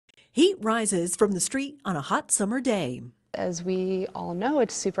Heat rises from the street on a hot summer day. As we all know,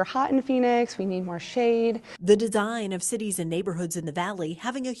 it's super hot in Phoenix. We need more shade. The design of cities and neighborhoods in the valley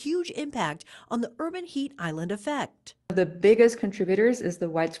having a huge impact on the urban heat island effect. The biggest contributors is the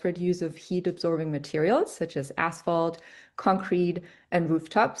widespread use of heat-absorbing materials such as asphalt, concrete, and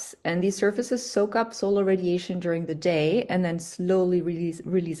rooftops. And these surfaces soak up solar radiation during the day and then slowly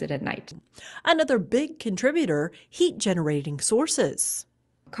release it at night. Another big contributor, heat generating sources.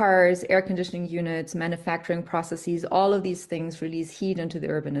 Cars, air conditioning units, manufacturing processes, all of these things release heat into the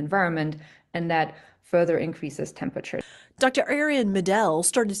urban environment, and that further increases temperature. Dr. Erin Medell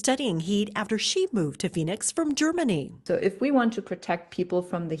started studying heat after she moved to Phoenix from Germany. So if we want to protect people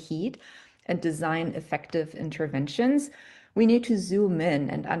from the heat and design effective interventions, we need to zoom in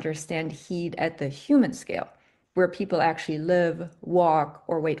and understand heat at the human scale, where people actually live, walk,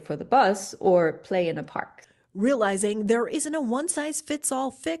 or wait for the bus, or play in a park. Realizing there isn't a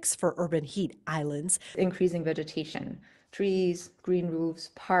one-size-fits-all fix for urban heat islands. Increasing vegetation, trees, green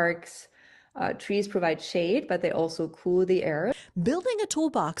roofs, parks. Trees provide shade, but they also cool the air. Building a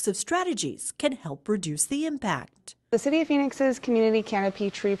toolbox of strategies can help reduce the impact. The City of Phoenix's Community Canopy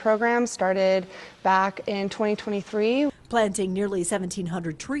Tree Program started back in 2023. Planting nearly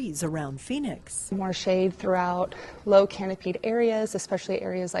 1,700 trees around Phoenix. More shade throughout low canopied areas, especially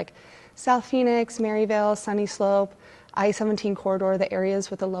areas like South Phoenix, Maryvale, Sunny Slope, I-17 corridor, the areas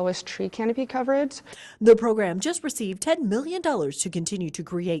with the lowest tree canopy coverage. The program just received $10 million to continue to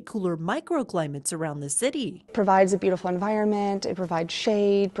create cooler microclimates around the city. It provides a beautiful environment, it provides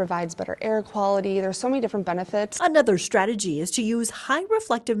shade, provides better air quality. There's so many different benefits. Another strategy is to use high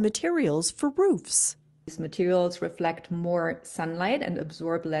reflective materials for roofs. These materials reflect more sunlight and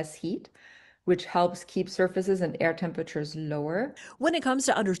absorb less heat, which helps keep surfaces and air temperatures lower. When it comes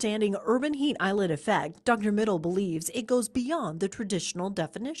to understanding urban heat island effect, Dr. Medell believes it goes beyond the traditional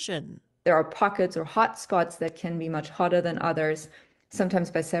definition. There are pockets or hot spots that can be much hotter than others, sometimes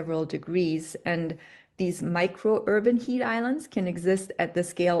by several degrees, and these micro-urban heat islands can exist at the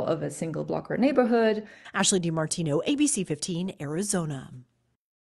scale of a single block or neighborhood. Ashley DiMartino, ABC 15, Arizona.